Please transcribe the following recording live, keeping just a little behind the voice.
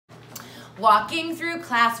Walking through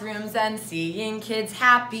classrooms and seeing kids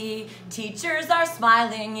happy. Teachers are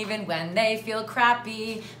smiling even when they feel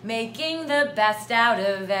crappy. Making the best out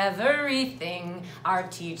of everything. Our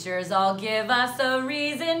teachers all give us a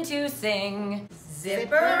reason to sing.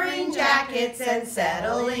 Zippering jackets and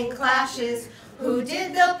settling clashes. Who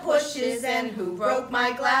did the pushes and who broke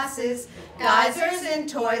my glasses? Geysers in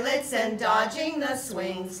toilets and dodging the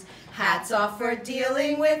swings. Hats off for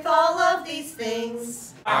dealing with all of these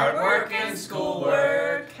things. Artwork and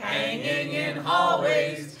schoolwork, hanging in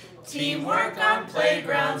hallways. Teamwork on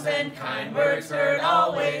playgrounds and kind words heard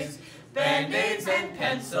always. Band-aids and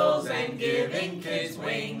pencils and giving kids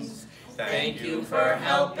wings. Thank you for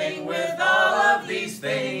helping with all of these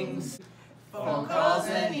things. Phone calls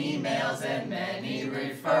and emails and many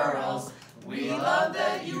referrals. We love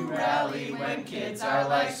that you rally when kids are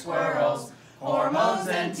like squirrels. Hormones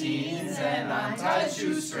and teens and untied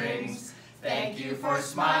shoestrings. Thank you for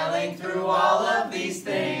smiling through all of these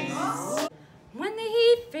things. When the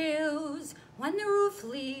heat fails, when the roof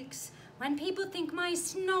leaks, when people think my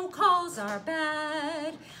snow calls are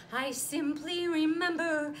bad, I simply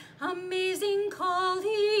remember amazing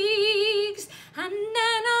colleagues.